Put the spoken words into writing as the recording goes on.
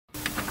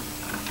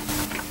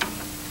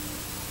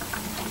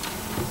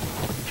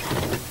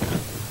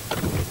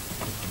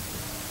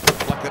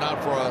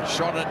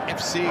Charlotte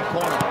FC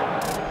corner.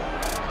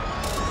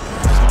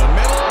 To the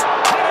middle.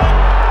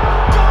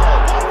 Goal!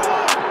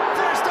 1-1!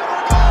 First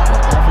ever goal!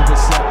 Off of a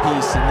set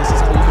piece, and this is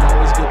how you can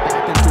always get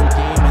back into a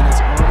game. And it's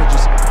Armour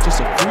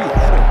just a free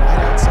header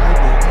right outside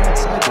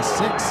the 6.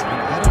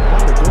 And Adam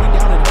Armour going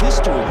down in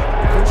history.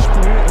 First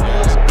career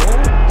MLS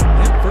goal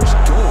and first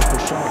goal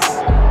for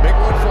Charlotte. Big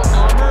one for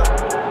Armour.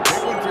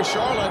 Big one for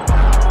Charlotte.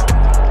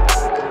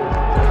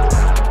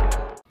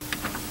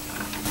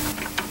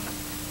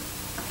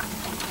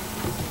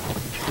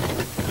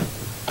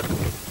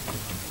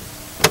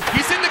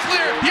 He's in the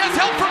clear. He has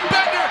help from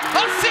Bender.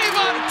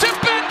 Alciva to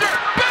Bender.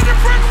 Bender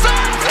for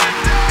Sargent.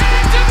 And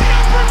into the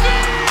upper V.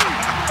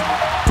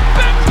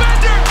 Ben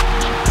Bender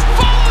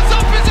follows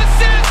up his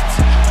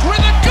assist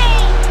with a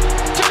goal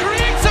to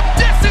create some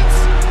distance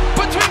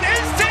between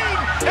his team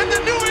and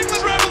the New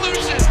England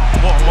Revolution.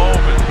 What a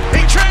moment.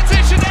 A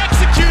transition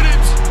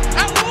executed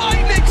at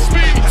lightning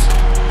speed.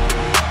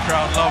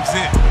 Crowd loves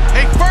it.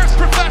 A first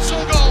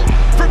professional goal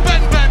for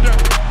Ben Bender.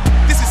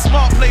 This is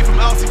smart play from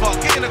Alciva,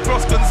 getting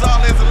across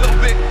Gonzalez a little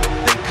bit,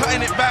 then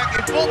cutting it back.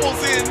 It bobbles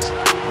in.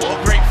 What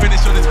a great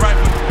finish on his right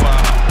foot. Wow,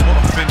 what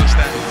a finish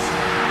that is.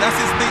 That's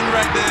his thing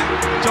right there,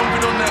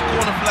 jumping on that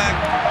corner flag.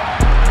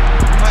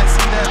 Might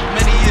see that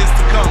many years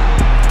to come.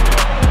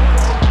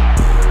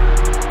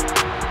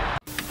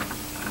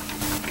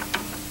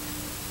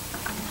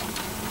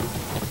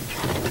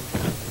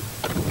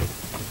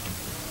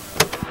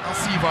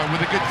 Alciva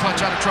with a good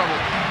clutch out of trouble.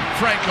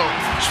 Franco,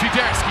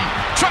 Swiderski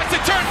tries to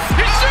turn,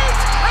 he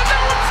shoots, and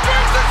that one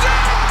squeezes in!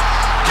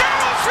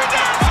 Karol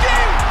Swiderski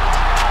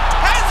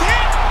has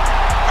hit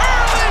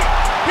early!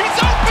 He's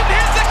opened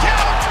his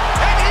account,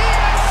 and he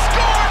has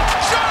scored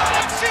Charlotte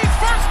FC's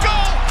first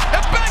goal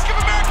at Bank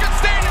of America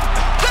Stadium.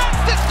 That's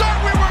the start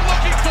we were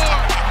looking for!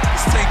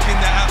 It's taking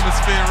the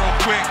atmosphere real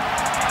quick.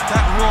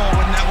 That raw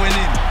when that went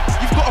in.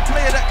 You've got a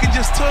player that can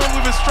just turn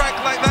with a strike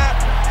like that.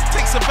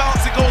 Takes a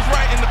bounce, it goes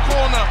right in the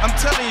corner. I'm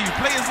telling you,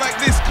 players like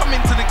this come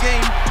into the game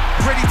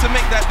ready to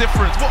make that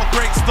difference. What a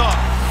great start.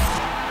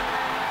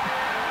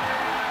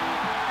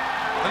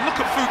 And look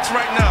at Fuchs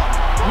right now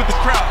with the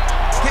crowd,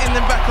 getting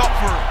them back up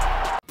for it.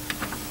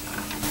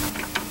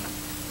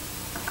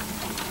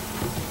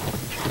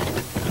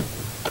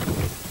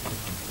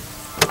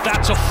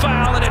 That's a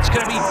foul, and it's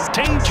going to be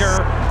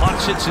danger on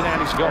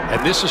Cincinnati's goal.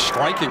 And this is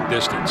striking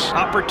distance.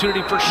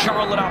 Opportunity for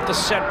Charlotte off the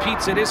set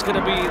piece. It is going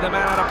to be the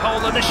man out of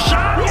Poland. The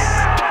shot!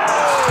 Yes!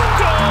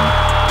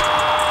 Goal!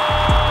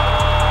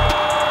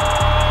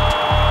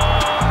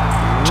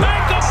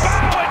 Take a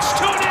bow. It's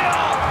 2-0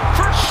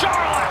 for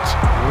Charlotte.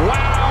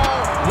 Wow,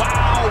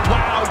 wow,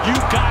 wow. You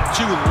got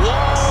to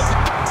love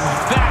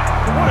that.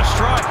 What a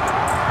strike.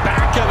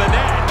 Back of the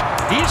net.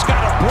 He's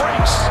got a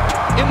brace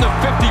in the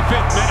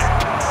 55th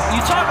minute. You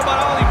talk about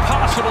all the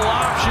possible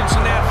options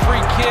in that free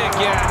kick,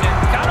 yeah, and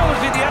Karol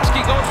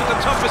Swiderski goes with the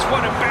toughest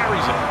one and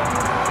buries it.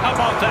 How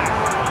about that?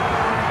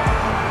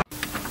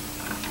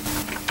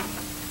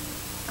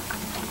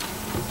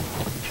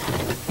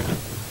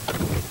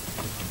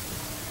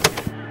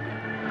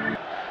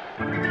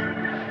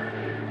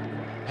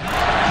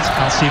 It's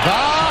Alciva,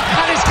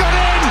 and it's gone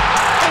in!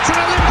 It's an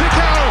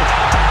Olympico!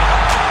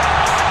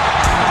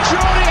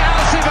 Jordi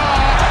Alciva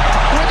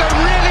with a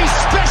really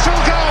special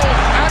goal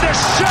and a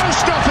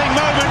show-stopping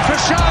moment for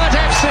Charlotte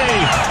FC.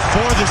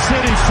 For the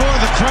city, for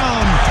the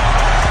crown.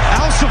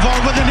 Alciva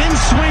with an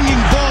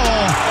in-swinging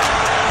ball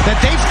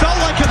that they felt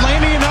like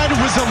Atlanta United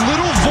was a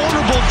little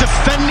vulnerable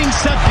defending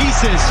set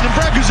pieces. And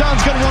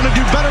Braguzan's going to want to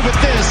do better with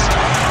this.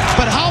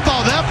 But how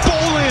about that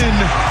ball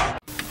in?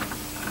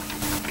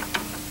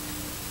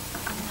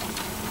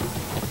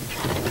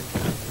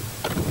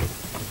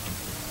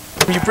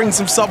 You bring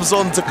some subs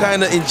on to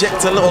kind of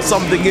inject a little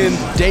something in.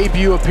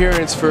 Debut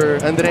appearance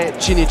for Andre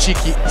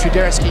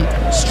Swiderski,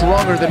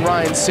 stronger than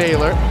Ryan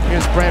Saylor.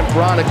 Here's Brant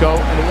Bronico,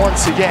 and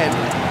once again,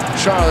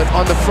 Charlotte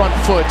on the front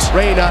foot.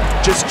 Reyna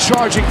just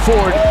charging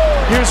forward.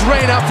 Here's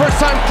Reyna, first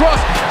time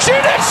cross.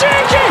 Swiderski!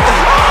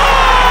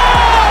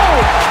 Oh!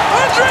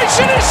 Andre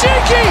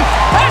Swiderski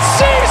has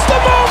seized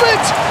the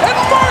moment and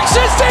marks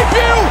his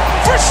debut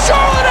for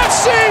Charlotte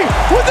FC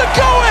with a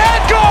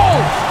go-ahead goal.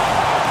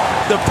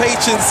 The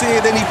patience here,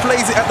 then he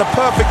plays it at the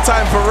perfect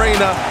time for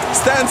Reyna,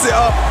 stands it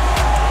up.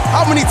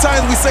 How many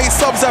times we say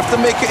subs have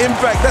to make an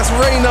impact? That's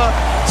Reyna,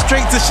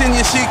 straight to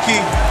Swiderski.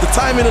 The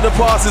timing of the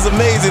pass is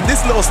amazing.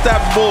 This little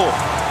stab ball,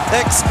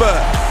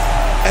 expert.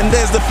 And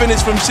there's the finish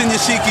from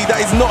Swiderski.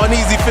 That is not an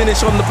easy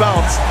finish on the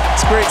bounce.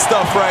 It's great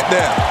stuff right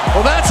there.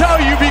 Well, that's how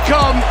you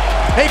become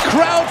a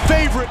crowd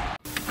favorite.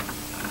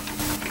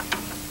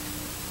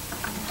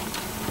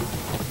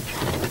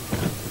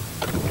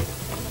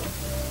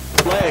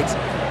 Legs,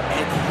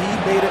 and he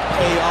made it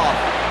pay off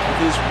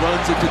with his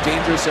runs into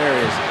dangerous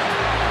areas.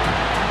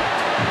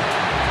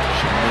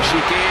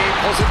 Swiderski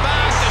pulls it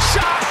back, the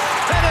shot,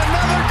 and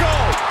another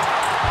goal.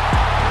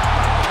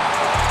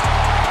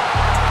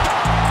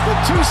 The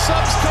two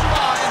subs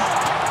combined,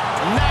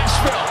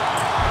 Nashville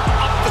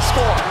up the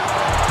score.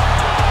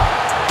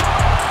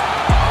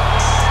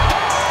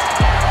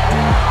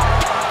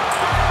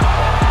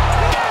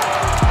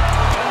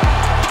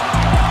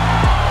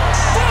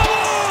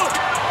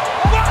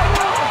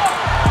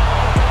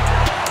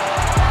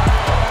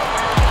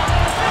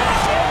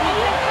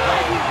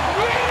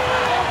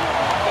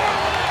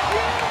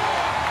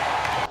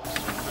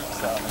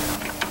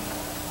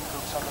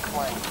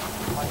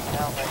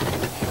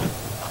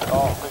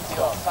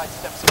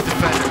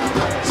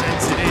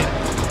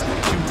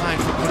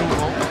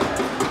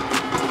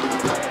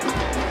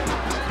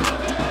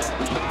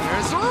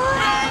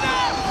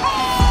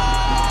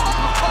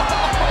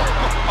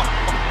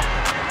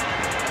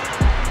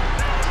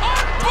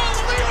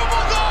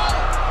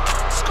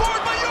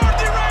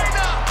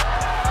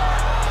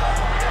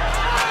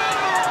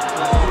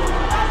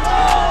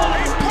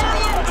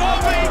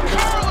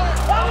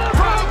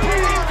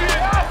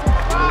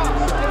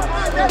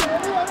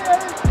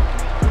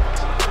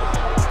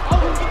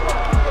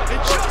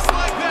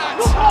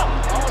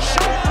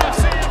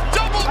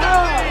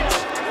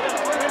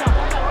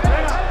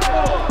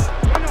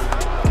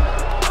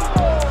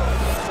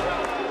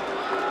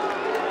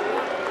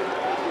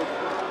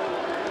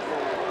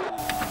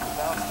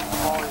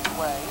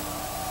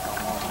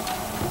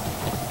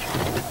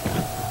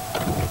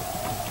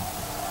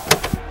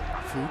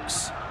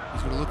 Fuchs.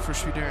 He's going to look for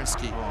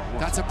Swiderski.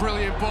 That's a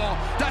brilliant ball.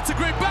 That's a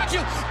great back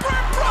heel.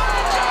 Brent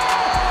Bronico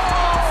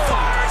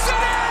fires it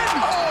in!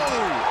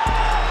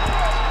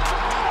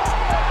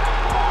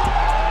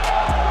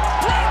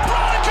 Brent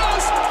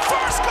Bronico's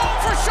first goal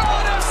for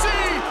Charlotte FC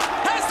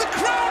has the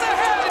crown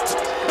ahead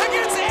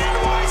against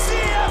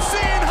NYCFC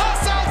in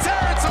hostile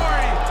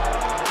territory.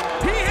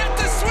 He hit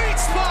the sweet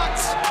spot,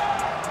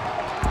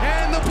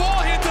 and the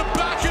ball hit the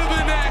back of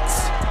the net.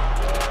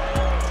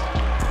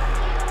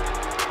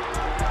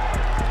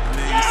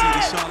 You see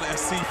the Charlotte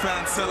FC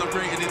fans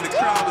celebrating in the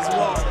crowd as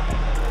well.